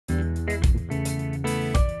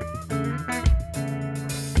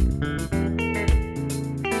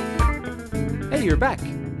Hey, you're back!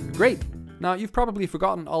 Great! Now, you've probably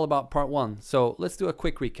forgotten all about part 1, so let's do a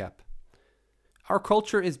quick recap. Our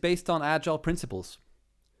culture is based on agile principles.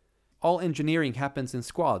 All engineering happens in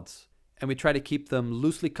squads, and we try to keep them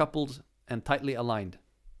loosely coupled and tightly aligned.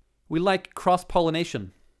 We like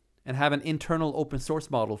cross-pollination and have an internal open source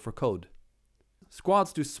model for code.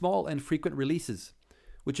 Squads do small and frequent releases,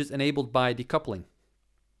 which is enabled by decoupling.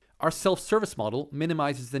 Our self-service model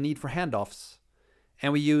minimizes the need for handoffs,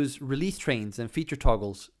 and we use release trains and feature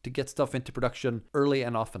toggles to get stuff into production early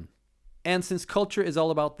and often. And since culture is all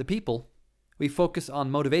about the people, we focus on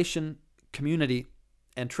motivation, community,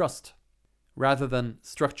 and trust, rather than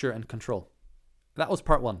structure and control. That was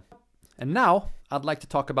part 1. And now, I'd like to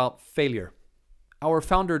talk about failure. Our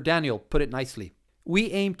founder Daniel put it nicely. We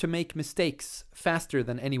aim to make mistakes faster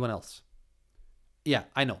than anyone else. Yeah,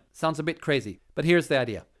 I know, sounds a bit crazy, but here's the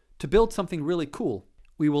idea. To build something really cool,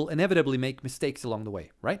 we will inevitably make mistakes along the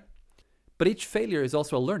way, right? But each failure is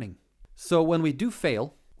also a learning. So when we do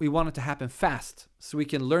fail, we want it to happen fast, so we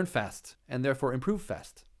can learn fast and therefore improve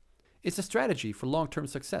fast. It's a strategy for long-term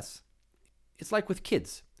success. It's like with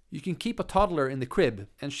kids. You can keep a toddler in the crib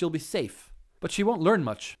and she'll be safe, but she won't learn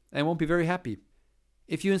much and won't be very happy.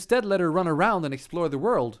 If you instead let her run around and explore the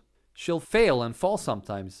world, she'll fail and fall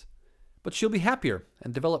sometimes, but she'll be happier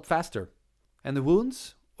and develop faster. And the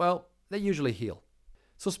wounds, well, they usually heal.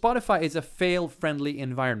 So Spotify is a fail-friendly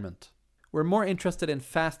environment. We're more interested in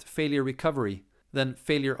fast failure recovery than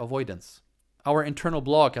failure avoidance. Our internal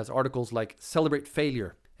blog has articles like Celebrate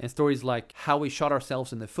Failure and stories like How We Shot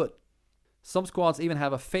Ourselves in the Foot. Some squads even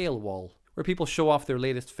have a fail wall where people show off their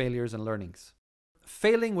latest failures and learnings.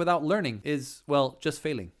 Failing without learning is, well, just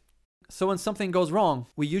failing. So when something goes wrong,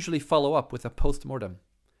 we usually follow up with a post-mortem.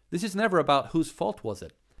 This is never about whose fault was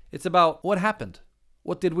it. It's about what happened.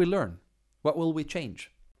 What did we learn? What will we change?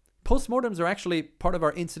 Postmortems are actually part of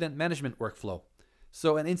our incident management workflow.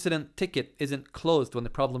 So an incident ticket isn't closed when the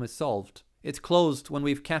problem is solved. It's closed when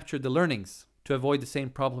we've captured the learnings to avoid the same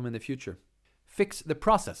problem in the future. Fix the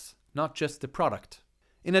process, not just the product.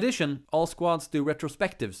 In addition, all squads do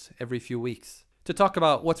retrospectives every few weeks to talk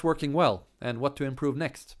about what's working well and what to improve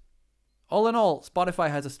next. All in all, Spotify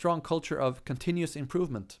has a strong culture of continuous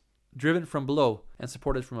improvement, driven from below and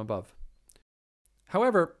supported from above.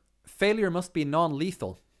 However, failure must be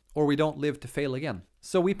non-lethal, or we don't live to fail again.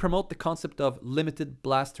 So we promote the concept of limited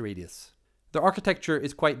blast radius. The architecture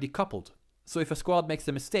is quite decoupled, so if a squad makes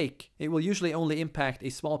a mistake, it will usually only impact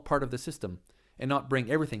a small part of the system and not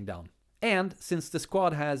bring everything down. And since the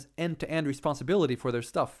squad has end-to-end responsibility for their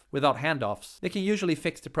stuff without handoffs, they can usually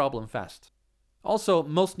fix the problem fast. Also,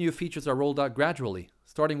 most new features are rolled out gradually,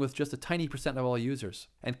 starting with just a tiny percent of all users,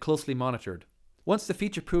 and closely monitored. Once the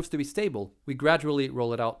feature proves to be stable, we gradually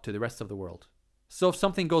roll it out to the rest of the world. So if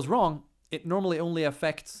something goes wrong, it normally only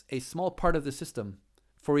affects a small part of the system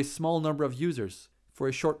for a small number of users for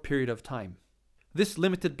a short period of time. This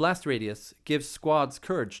limited blast radius gives squads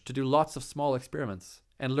courage to do lots of small experiments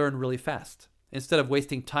and learn really fast, instead of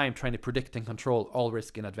wasting time trying to predict and control all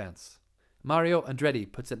risk in advance. Mario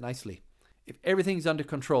Andretti puts it nicely. If everything's under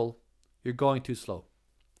control, you're going too slow.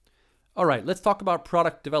 Alright, let's talk about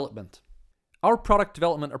product development. Our product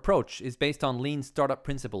development approach is based on lean startup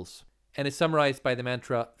principles and is summarized by the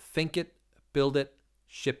mantra, think it, build it,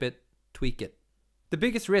 ship it, tweak it. The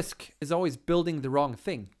biggest risk is always building the wrong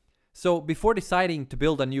thing. So before deciding to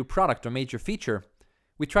build a new product or major feature,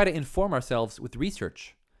 we try to inform ourselves with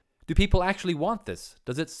research. Do people actually want this?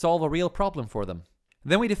 Does it solve a real problem for them?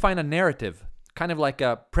 Then we define a narrative, kind of like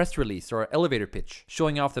a press release or elevator pitch,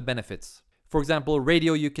 showing off the benefits. For example,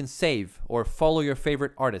 radio you can save or follow your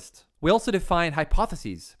favorite artist. We also define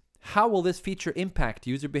hypotheses. How will this feature impact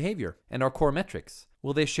user behavior and our core metrics?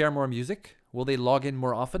 Will they share more music? Will they log in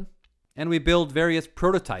more often? And we build various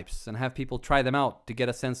prototypes and have people try them out to get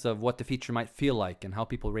a sense of what the feature might feel like and how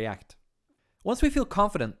people react. Once we feel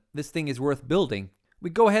confident this thing is worth building, we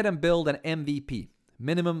go ahead and build an MVP,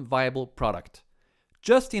 minimum viable product.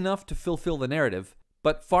 Just enough to fulfill the narrative,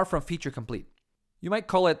 but far from feature complete. You might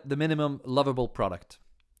call it the minimum lovable product.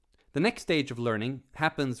 The next stage of learning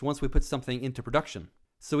happens once we put something into production,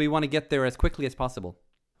 so we want to get there as quickly as possible.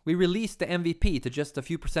 We release the MVP to just a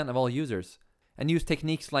few % of all users, and use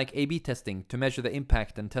techniques like A/B testing to measure the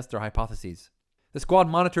impact and test our hypotheses. The squad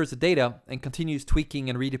monitors the data and continues tweaking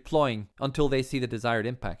and redeploying until they see the desired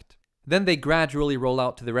impact. Then they gradually roll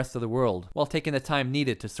out to the rest of the world, while taking the time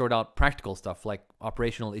needed to sort out practical stuff like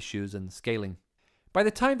operational issues and scaling. By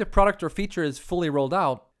the time the product or feature is fully rolled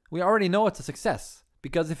out, we already know it's a success,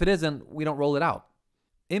 because if it isn't, we don't roll it out.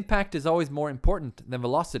 Impact is always more important than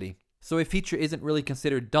velocity, so a feature isn't really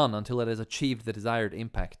considered done until it has achieved the desired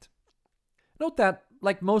impact. Note that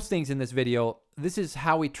like most things in this video, this is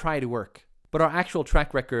how we try to work, but our actual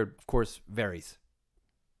track record, of course, varies.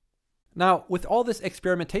 Now, with all this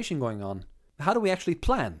experimentation going on, how do we actually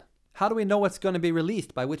plan? How do we know what's going to be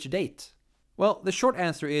released by which date? Well, the short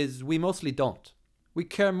answer is we mostly don't. We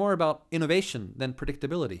care more about innovation than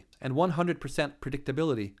predictability, and 100%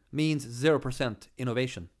 predictability means 0%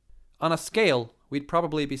 innovation. On a scale, we'd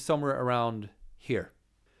probably be somewhere around here.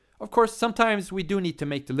 Of course, sometimes we do need to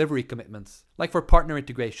make delivery commitments, like for partner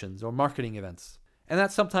integrations or marketing events. And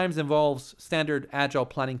that sometimes involves standard agile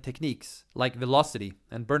planning techniques, like velocity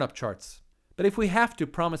and burn-up charts. But if we have to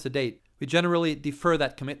promise a date, we generally defer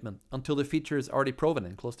that commitment until the feature is already proven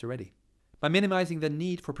and close to ready. By minimizing the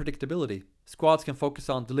need for predictability, squads can focus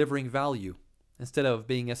on delivering value instead of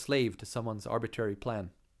being a slave to someone's arbitrary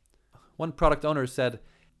plan. One product owner said,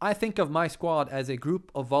 "I think of my squad as a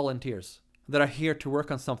group of volunteers that are here to work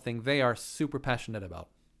on something they are super passionate about."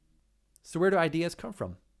 So where do ideas come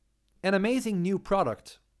from? An amazing new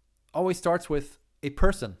product always starts with a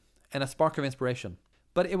person and a spark of inspiration,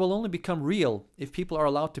 but it will only become real if people are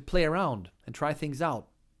allowed to play around and try things out.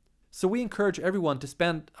 So we encourage everyone to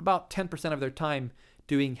spend about 10% of their time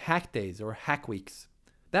doing hack days or hack weeks.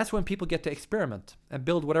 That's when people get to experiment and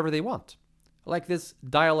build whatever they want, like this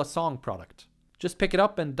dial a song product. Just pick it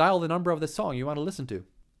up and dial the number of the song you want to listen to.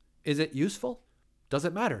 Is it useful? Does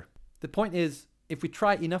it matter? The point is, if we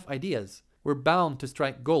try enough ideas, we're bound to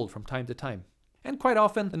strike gold from time to time. And quite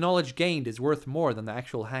often, the knowledge gained is worth more than the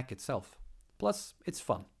actual hack itself. Plus, it's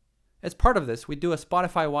fun. As part of this, we do a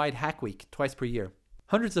Spotify-wide hack week twice per year.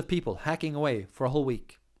 Hundreds of people hacking away for a whole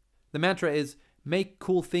week. The mantra is, make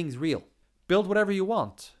cool things real. Build whatever you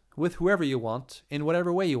want, with whoever you want, in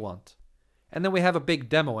whatever way you want. And then we have a big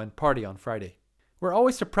demo and party on Friday. We're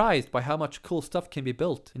always surprised by how much cool stuff can be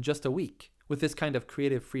built in just a week with this kind of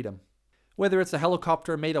creative freedom. Whether it's a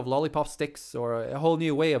helicopter made of lollipop sticks or a whole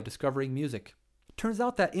new way of discovering music. It turns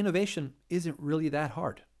out that innovation isn't really that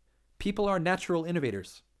hard. People are natural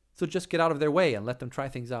innovators, so just get out of their way and let them try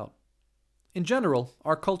things out. In general,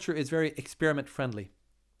 our culture is very experiment friendly.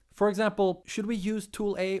 For example, should we use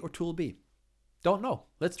tool A or tool B? Don't know.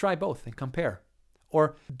 Let's try both and compare.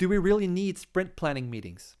 Or do we really need sprint planning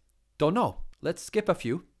meetings? Don't know. Let's skip a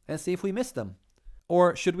few and see if we miss them.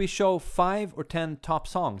 Or should we show 5 or 10 top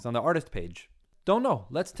songs on the artist page? Don't know.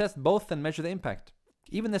 Let's test both and measure the impact.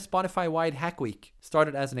 Even the Spotify-wide Hack Week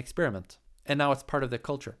started as an experiment, and now it's part of the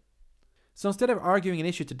culture. So instead of arguing an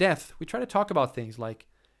issue to death, we try to talk about things like,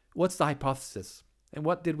 what's the hypothesis? And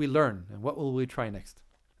what did we learn? And what will we try next?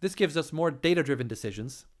 This gives us more data-driven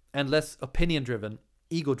decisions and less opinion-driven,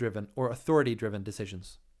 ego-driven, or authority-driven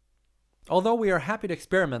decisions. Although we are happy to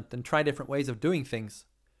experiment and try different ways of doing things,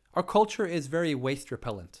 our culture is very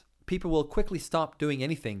waste-repellent. People will quickly stop doing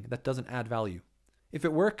anything that doesn't add value. If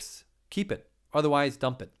it works, keep it. Otherwise,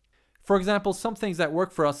 dump it. For example, some things that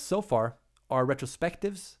work for us so far are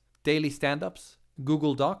retrospectives, daily stand-ups,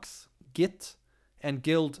 Google Docs, Git, and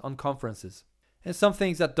Guild on conferences. And some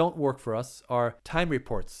things that don't work for us are time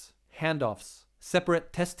reports, handoffs,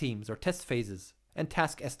 separate test teams or test phases, and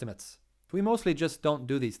task estimates. We mostly just don't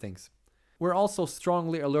do these things. We're also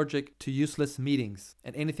strongly allergic to useless meetings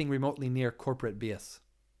and anything remotely near corporate BS.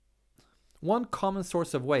 One common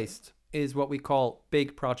source of waste is what we call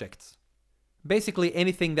big projects. Basically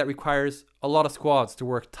anything that requires a lot of squads to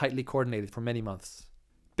work tightly coordinated for many months.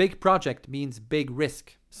 Big project means big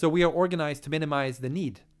risk, so we are organized to minimize the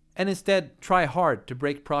need, and instead try hard to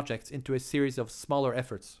break projects into a series of smaller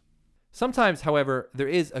efforts. Sometimes, however, there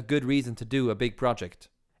is a good reason to do a big project,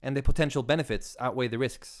 and the potential benefits outweigh the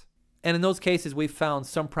risks. And in those cases, we've found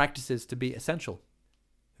some practices to be essential.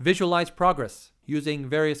 Visualize progress using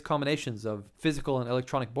various combinations of physical and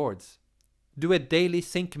electronic boards. Do a daily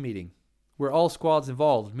sync meeting where all squads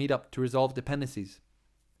involved meet up to resolve dependencies.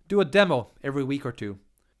 Do a demo every week or two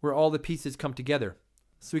where all the pieces come together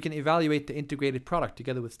so we can evaluate the integrated product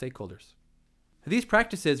together with stakeholders. These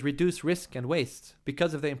practices reduce risk and waste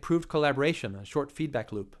because of the improved collaboration and short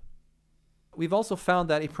feedback loop. We've also found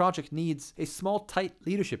that a project needs a small, tight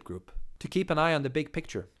leadership group to keep an eye on the big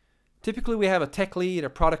picture. Typically we have a tech lead, a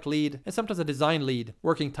product lead, and sometimes a design lead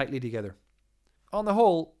working tightly together. On the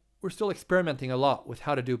whole, we're still experimenting a lot with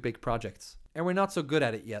how to do big projects, and we're not so good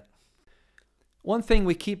at it yet. One thing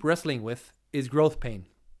we keep wrestling with is growth pain.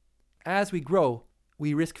 As we grow,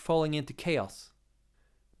 we risk falling into chaos.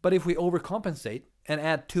 But if we overcompensate and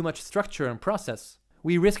add too much structure and process,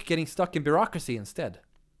 we risk getting stuck in bureaucracy instead.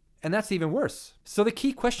 And that's even worse. So the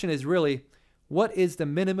key question is really, what is the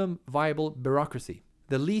minimum viable bureaucracy?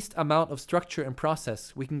 The least amount of structure and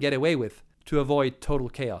process we can get away with to avoid total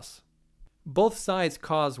chaos. Both sides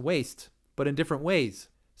cause waste, but in different ways.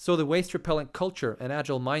 So the waste repellent culture and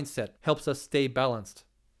agile mindset helps us stay balanced.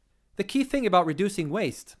 The key thing about reducing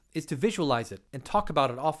waste is to visualize it and talk about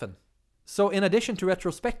it often. So in addition to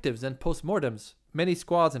retrospectives and postmortems, many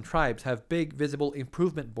squads and tribes have big visible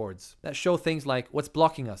improvement boards that show things like what's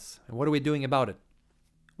blocking us and what are we doing about it.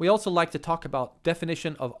 We also like to talk about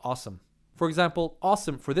definition of awesome. For example,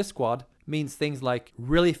 awesome for this squad means things like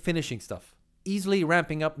really finishing stuff, easily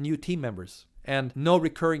ramping up new team members, and no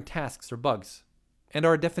recurring tasks or bugs. And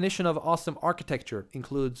our definition of awesome architecture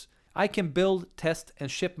includes, I can build, test, and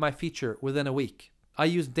ship my feature within a week. I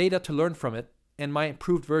use data to learn from it, and my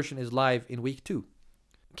improved version is live in week 2.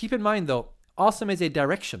 Keep in mind though, awesome is a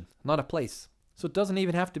direction, not a place. So it doesn't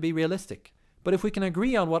even have to be realistic. But if we can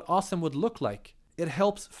agree on what awesome would look like, it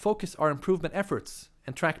helps focus our improvement efforts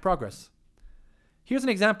and track progress. Here's an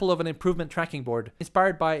example of an improvement tracking board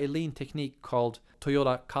inspired by a lean technique called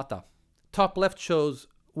Toyota Kata. Top left shows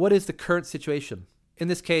what is the current situation. In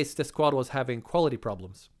this case, the squad was having quality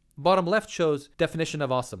problems. Bottom left shows definition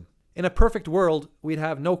of awesome. In a perfect world, we'd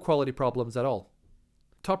have no quality problems at all.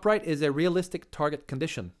 Top right is a realistic target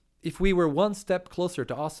condition. If we were one step closer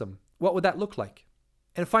to awesome, what would that look like?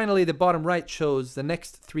 And finally, the bottom right shows the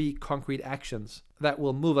next 3 concrete actions that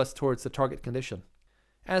will move us towards the target condition.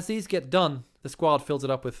 As these get done, the squad fills it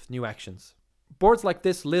up with new actions. Boards like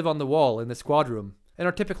this live on the wall in the squad room and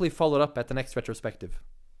are typically followed up at the next retrospective.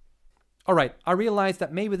 Alright, I realize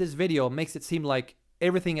that maybe this video makes it seem like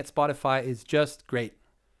everything at Spotify is just great.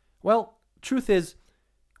 Well, truth is,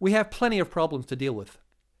 we have plenty of problems to deal with,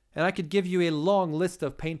 and I could give you a long list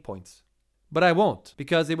of pain points. But I won't,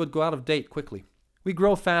 because it would go out of date quickly. We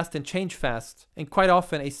grow fast and change fast, and quite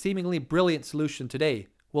often a seemingly brilliant solution today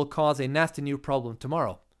will cause a nasty new problem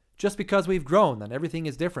tomorrow, just because we've grown and everything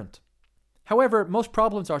is different. However, most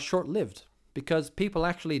problems are short-lived, because people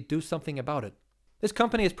actually do something about it. This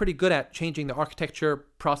company is pretty good at changing the architecture,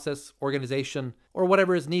 process, organization, or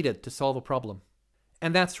whatever is needed to solve a problem.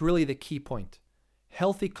 And that's really the key point.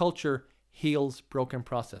 Healthy culture heals broken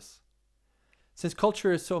process. Since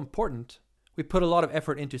culture is so important, we put a lot of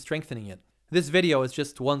effort into strengthening it. This video is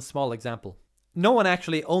just one small example. No one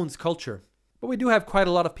actually owns culture, but we do have quite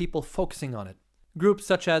a lot of people focusing on it. Groups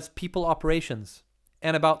such as People Operations,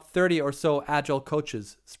 and about 30 or so agile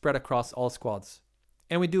coaches spread across all squads.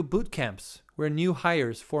 And we do boot camps, where new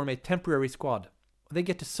hires form a temporary squad. They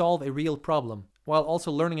get to solve a real problem, while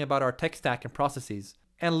also learning about our tech stack and processes,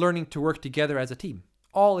 and learning to work together as a team,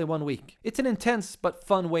 all in 1 week. It's an intense but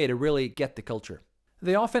fun way to really get the culture.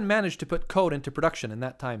 They often manage to put code into production in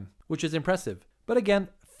that time, which is impressive. But again,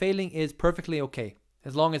 failing is perfectly okay,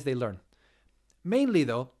 as long as they learn. Mainly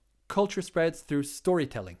though, culture spreads through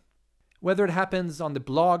storytelling. Whether it happens on the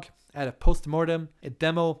blog, at a postmortem, a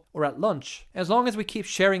demo, or at lunch, as long as we keep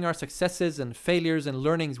sharing our successes and failures and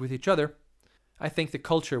learnings with each other, I think the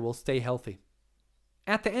culture will stay healthy.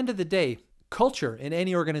 At the end of the day, culture in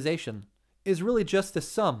any organization is really just the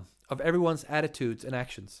sum of everyone's attitudes and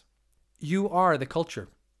actions. You are the culture,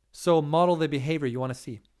 so model the behavior you want to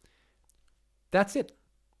see. That's it.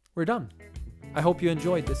 We're done. I hope you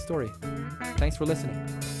enjoyed this story. Thanks for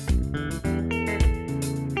listening.